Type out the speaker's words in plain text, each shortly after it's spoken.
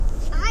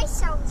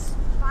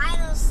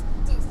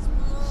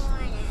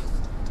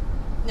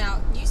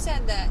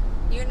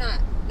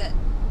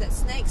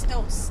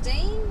don't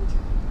sting?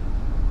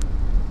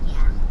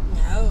 Yeah.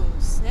 No,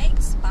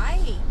 snakes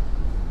bite.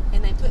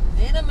 And they put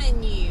venom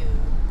in you.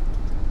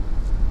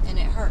 And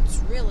it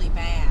hurts really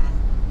bad.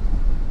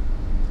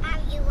 How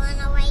you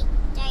wanna wait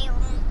they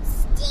won't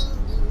sting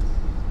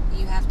you?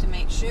 You have to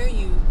make sure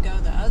you go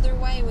the other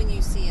way when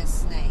you see a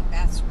snake.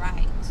 That's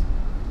right.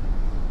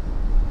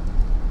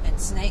 And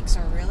snakes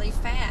are really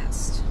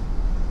fast.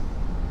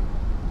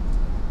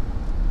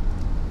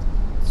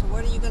 So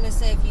what are you going to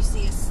say if you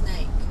see a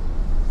snake?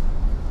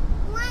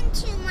 Run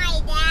to my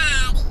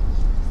daddy.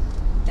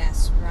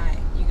 That's right.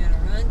 You're going to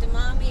run to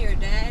mommy or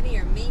daddy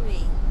or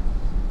Mimi.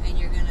 And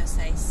you're going to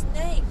say,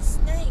 snake,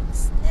 snake,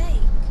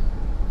 snake.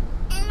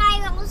 And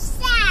I will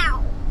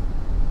shout.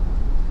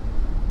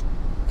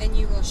 And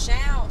you will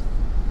shout.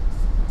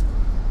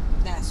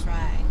 That's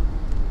right.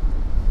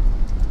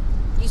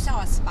 You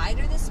saw a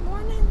spider this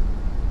morning?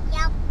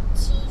 Yep,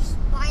 2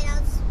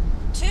 spiders.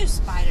 2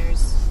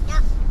 spiders.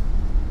 Yep.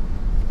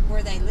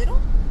 Were they little?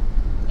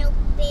 Nope,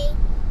 big.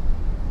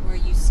 Were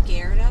you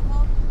scared of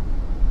them?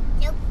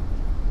 Nope.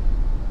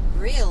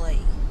 Really?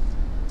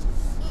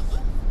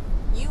 Mm-mm.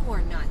 You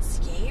were not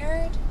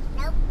scared?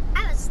 Nope,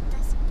 I was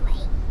just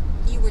brave.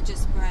 You were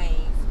just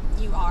brave.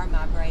 You are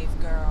my brave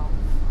girl.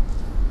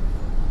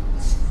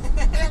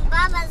 And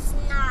Bubba's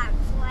not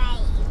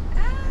brave.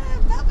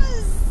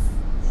 Bubba's,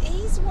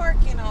 he's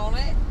working on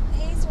it.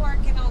 He's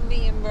working on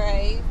being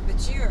brave.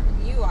 But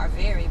you are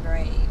very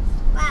brave.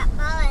 But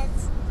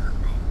Bubba's not.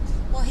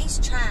 Well, he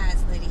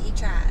tries, Lydia. He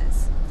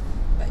tries.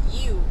 But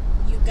you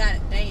got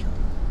it down.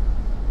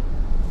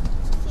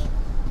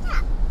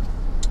 Yeah.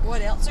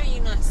 What else are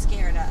you not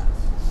scared of?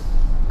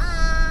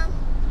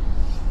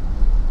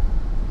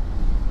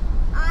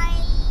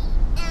 I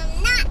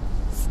am not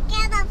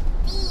scared of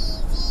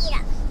bees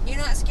either. You're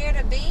not scared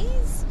of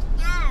bees?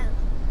 No.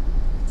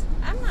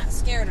 I'm not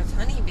scared of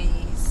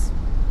honeybees.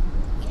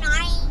 And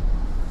I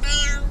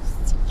am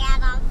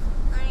scared of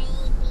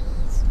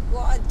honeybees.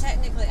 Well,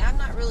 technically, I'm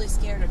not really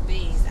scared of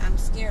bees. I'm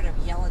scared of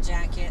yellow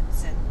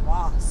jackets and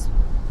wasps.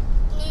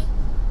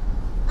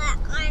 But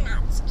I'm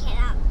not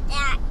scared of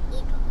that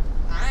either.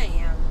 I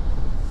am.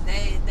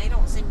 They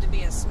don't seem to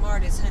be as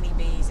smart as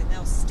honeybees, and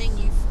they'll sting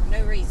you for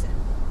no reason.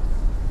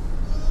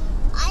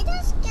 I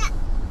just got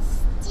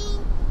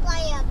stung by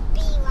a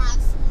bee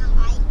last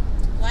night.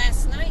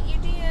 Last night you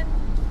did?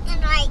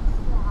 And I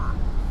cried.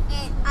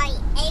 And I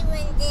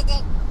even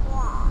didn't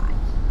cry.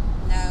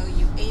 No,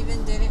 you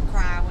even didn't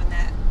cry when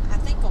that, I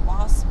think a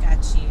wasp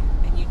got you,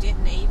 and you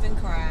didn't even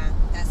cry.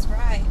 That's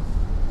right.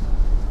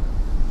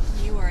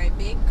 You were a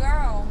big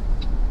girl.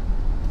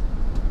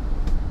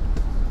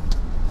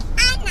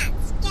 I'm not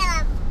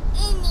scared of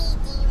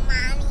anything,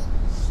 Mommy.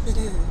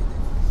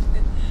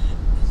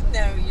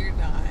 No, you're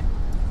not.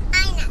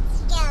 I'm not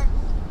scared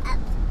of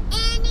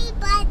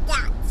anybody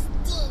that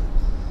stings.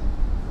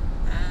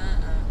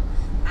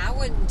 I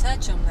wouldn't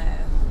touch them,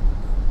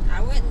 though.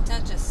 I wouldn't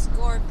touch a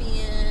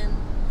scorpion.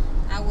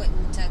 I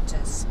wouldn't touch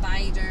a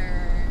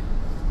spider.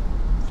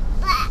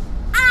 But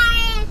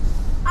I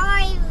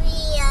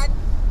really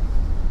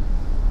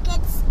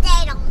could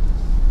stay on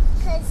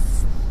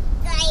because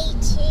they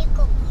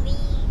tickle me.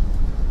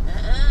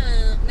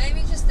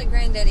 Maybe just the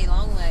granddaddy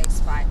long-legged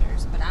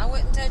spiders, but I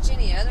wouldn't touch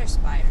any other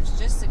spiders,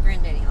 just the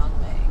granddaddy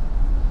long-leg.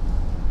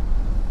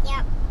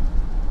 Yep.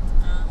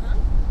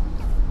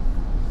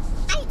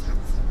 I touch them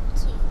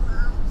too,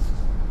 Mom.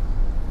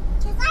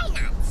 Because I'm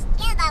not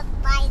scared of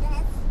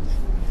spiders.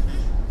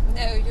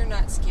 No, you're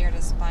not scared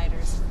of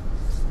spiders.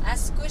 I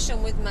squish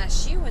them with my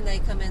shoe when they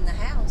come in the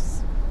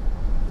house.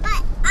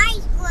 But I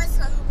squish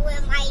them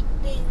with my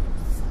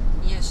boots.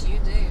 Yes, you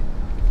do.